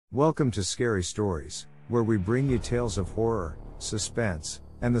Welcome to Scary Stories, where we bring you tales of horror, suspense,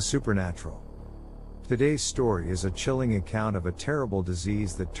 and the supernatural. Today's story is a chilling account of a terrible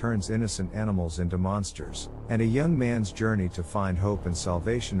disease that turns innocent animals into monsters, and a young man's journey to find hope and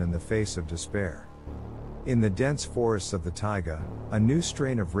salvation in the face of despair. In the dense forests of the Taiga, a new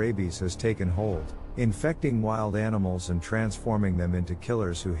strain of rabies has taken hold, infecting wild animals and transforming them into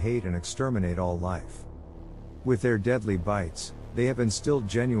killers who hate and exterminate all life. With their deadly bites, they have instilled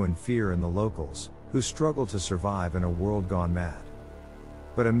genuine fear in the locals, who struggle to survive in a world gone mad.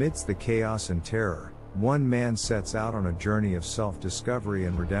 But amidst the chaos and terror, one man sets out on a journey of self-discovery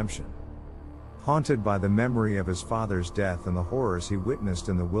and redemption. Haunted by the memory of his father's death and the horrors he witnessed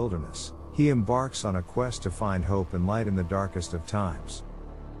in the wilderness, he embarks on a quest to find hope and light in the darkest of times.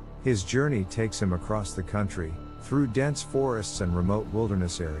 His journey takes him across the country, through dense forests and remote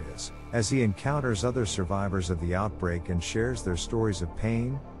wilderness areas, as he encounters other survivors of the outbreak and shares their stories of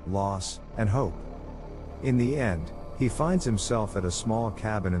pain, loss, and hope. In the end, he finds himself at a small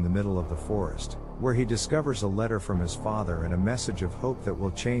cabin in the middle of the forest, where he discovers a letter from his father and a message of hope that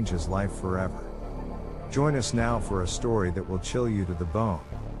will change his life forever. Join us now for a story that will chill you to the bone,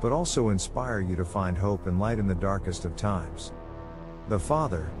 but also inspire you to find hope and light in the darkest of times. The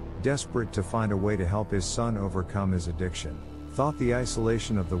father, desperate to find a way to help his son overcome his addiction, thought the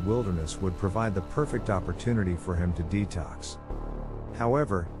isolation of the wilderness would provide the perfect opportunity for him to detox.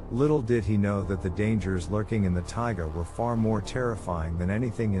 However, little did he know that the dangers lurking in the taiga were far more terrifying than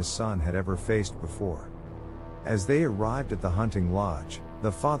anything his son had ever faced before. As they arrived at the hunting lodge,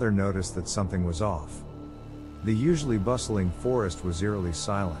 the father noticed that something was off. The usually bustling forest was eerily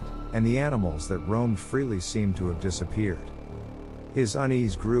silent, and the animals that roamed freely seemed to have disappeared. His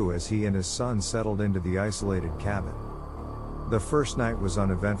unease grew as he and his son settled into the isolated cabin. The first night was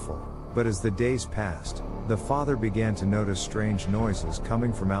uneventful, but as the days passed, the father began to notice strange noises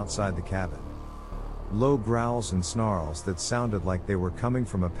coming from outside the cabin. Low growls and snarls that sounded like they were coming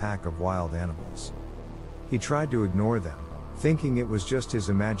from a pack of wild animals. He tried to ignore them, thinking it was just his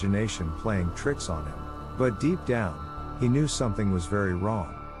imagination playing tricks on him, but deep down, he knew something was very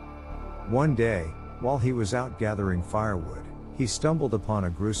wrong. One day, while he was out gathering firewood, he stumbled upon a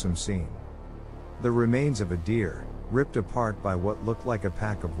gruesome scene. The remains of a deer, ripped apart by what looked like a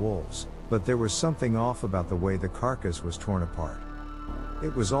pack of wolves, but there was something off about the way the carcass was torn apart.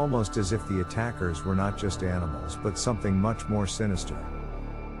 It was almost as if the attackers were not just animals but something much more sinister.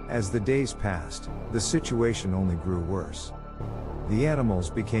 As the days passed, the situation only grew worse. The animals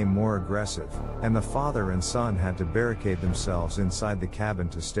became more aggressive, and the father and son had to barricade themselves inside the cabin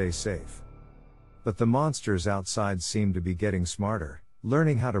to stay safe. But the monsters outside seemed to be getting smarter,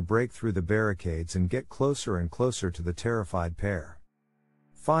 learning how to break through the barricades and get closer and closer to the terrified pair.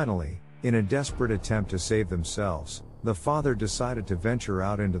 Finally, in a desperate attempt to save themselves, the father decided to venture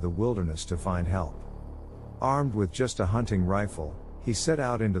out into the wilderness to find help. Armed with just a hunting rifle, he set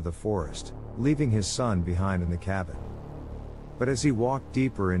out into the forest, leaving his son behind in the cabin. But as he walked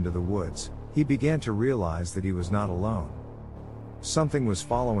deeper into the woods, he began to realize that he was not alone. Something was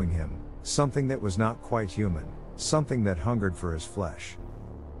following him, something that was not quite human, something that hungered for his flesh.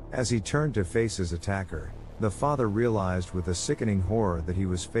 As he turned to face his attacker, the father realized with a sickening horror that he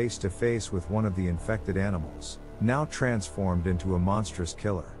was face to face with one of the infected animals, now transformed into a monstrous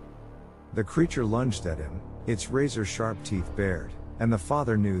killer. The creature lunged at him, its razor-sharp teeth bared, and the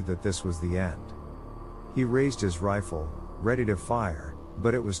father knew that this was the end. He raised his rifle, ready to fire,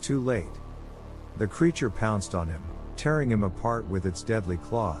 but it was too late. The creature pounced on him, tearing him apart with its deadly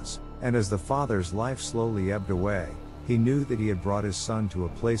claws, and as the father's life slowly ebbed away, he knew that he had brought his son to a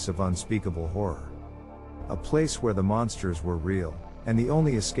place of unspeakable horror. A place where the monsters were real, and the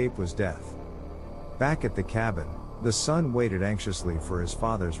only escape was death. Back at the cabin, the son waited anxiously for his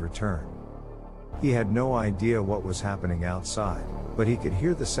father's return. He had no idea what was happening outside, but he could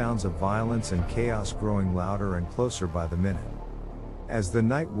hear the sounds of violence and chaos growing louder and closer by the minute. As the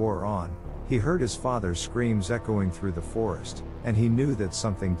night wore on, he heard his father's screams echoing through the forest, and he knew that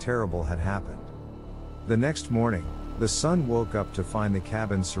something terrible had happened. The next morning, the son woke up to find the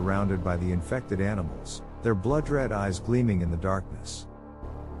cabin surrounded by the infected animals, their blood-red eyes gleaming in the darkness.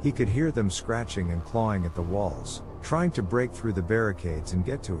 He could hear them scratching and clawing at the walls, trying to break through the barricades and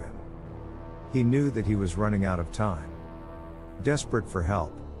get to him. He knew that he was running out of time. Desperate for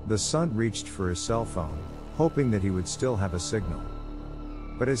help, the son reached for his cell phone, hoping that he would still have a signal.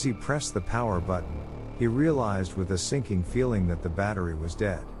 But as he pressed the power button, he realized with a sinking feeling that the battery was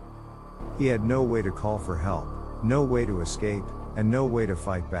dead. He had no way to call for help, no way to escape, and no way to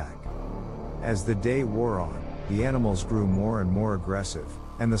fight back. As the day wore on, the animals grew more and more aggressive,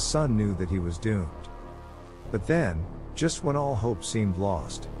 and the son knew that he was doomed. But then, just when all hope seemed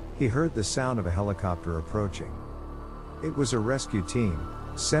lost, he heard the sound of a helicopter approaching. It was a rescue team,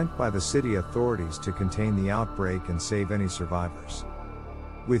 sent by the city authorities to contain the outbreak and save any survivors.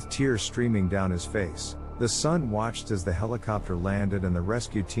 With tears streaming down his face, the son watched as the helicopter landed and the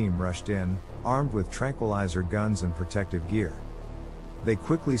rescue team rushed in, armed with tranquilizer guns and protective gear. They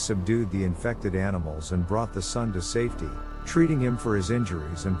quickly subdued the infected animals and brought the son to safety, treating him for his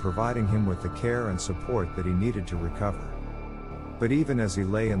injuries and providing him with the care and support that he needed to recover. But even as he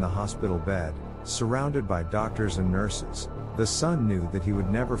lay in the hospital bed, surrounded by doctors and nurses, the son knew that he would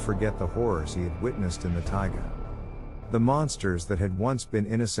never forget the horrors he had witnessed in the taiga. The monsters that had once been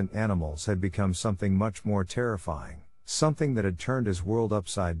innocent animals had become something much more terrifying, something that had turned his world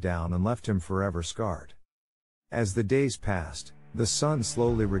upside down and left him forever scarred. As the days passed, the son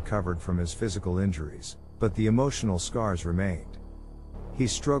slowly recovered from his physical injuries, but the emotional scars remained. He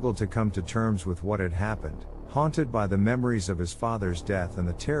struggled to come to terms with what had happened, haunted by the memories of his father's death and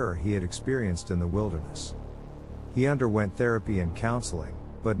the terror he had experienced in the wilderness. He underwent therapy and counseling,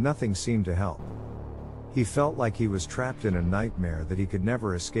 but nothing seemed to help. He felt like he was trapped in a nightmare that he could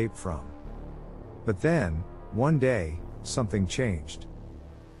never escape from. But then, one day, something changed.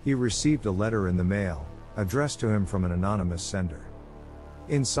 He received a letter in the mail, addressed to him from an anonymous sender.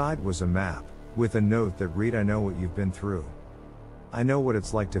 Inside was a map, with a note that read, "I know what you've been through. I know what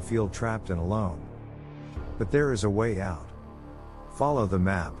it's like to feel trapped and alone. But there is a way out. Follow the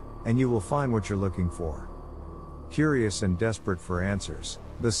map, and you will find what you're looking for." Curious and desperate for answers,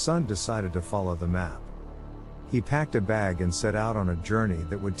 the son decided to follow the map. He packed a bag and set out on a journey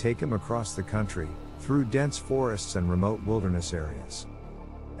that would take him across the country, through dense forests and remote wilderness areas.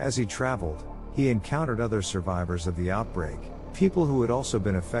 As he traveled, he encountered other survivors of the outbreak, people who had also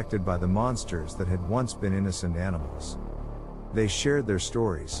been affected by the monsters that had once been innocent animals. They shared their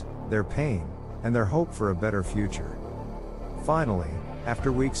stories, their pain, and their hope for a better future. Finally,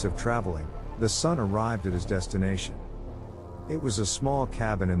 after weeks of traveling, the son arrived at his destination. It was a small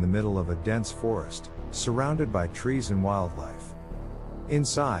cabin in the middle of a dense forest, surrounded by trees and wildlife.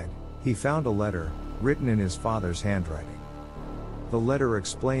 Inside, he found a letter, written in his father's handwriting. The letter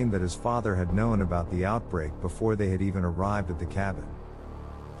explained that his father had known about the outbreak before they had even arrived at the cabin.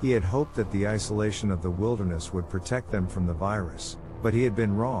 He had hoped that the isolation of the wilderness would protect them from the virus, but he had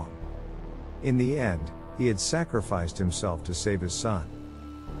been wrong. In the end, he had sacrificed himself to save his son.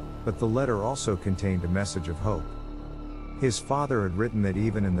 But the letter also contained a message of hope. His father had written that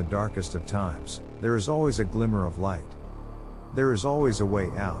even in the darkest of times, there is always a glimmer of light. There is always a way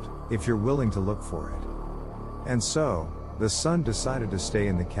out, if you're willing to look for it. And so, the son decided to stay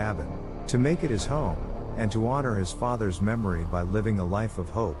in the cabin, to make it his home, and to honor his father's memory by living a life of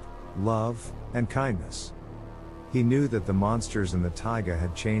hope, love, and kindness. He knew that the monsters in the taiga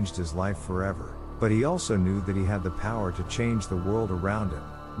had changed his life forever, but he also knew that he had the power to change the world around him,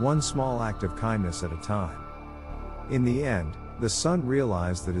 one small act of kindness at a time. In the end, the son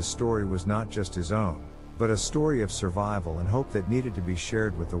realized that his story was not just his own, but a story of survival and hope that needed to be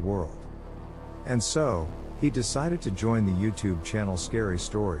shared with the world. And so, he decided to join the YouTube channel Scary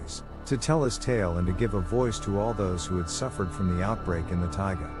Stories, to tell his tale and to give a voice to all those who had suffered from the outbreak in the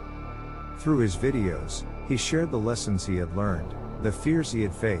taiga. Through his videos, he shared the lessons he had learned, the fears he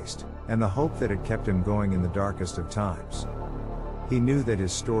had faced, and the hope that had kept him going in the darkest of times. He knew that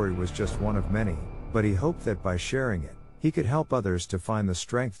his story was just one of many, but he hoped that by sharing it, he could help others to find the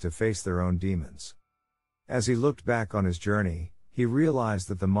strength to face their own demons. As he looked back on his journey, he realized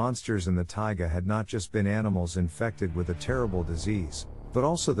that the monsters in the taiga had not just been animals infected with a terrible disease, but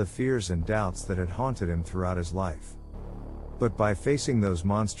also the fears and doubts that had haunted him throughout his life. But by facing those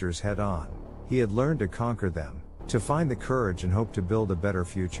monsters head on, he had learned to conquer them, to find the courage and hope to build a better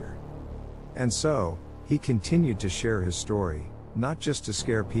future. And so, he continued to share his story, not just to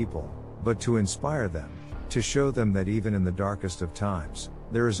scare people, but to inspire them, to show them that even in the darkest of times,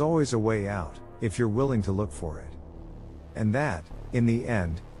 there is always a way out, if you're willing to look for it. And that, in the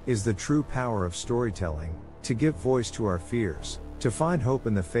end, is the true power of storytelling, to give voice to our fears, to find hope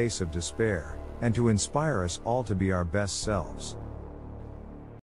in the face of despair, and to inspire us all to be our best selves.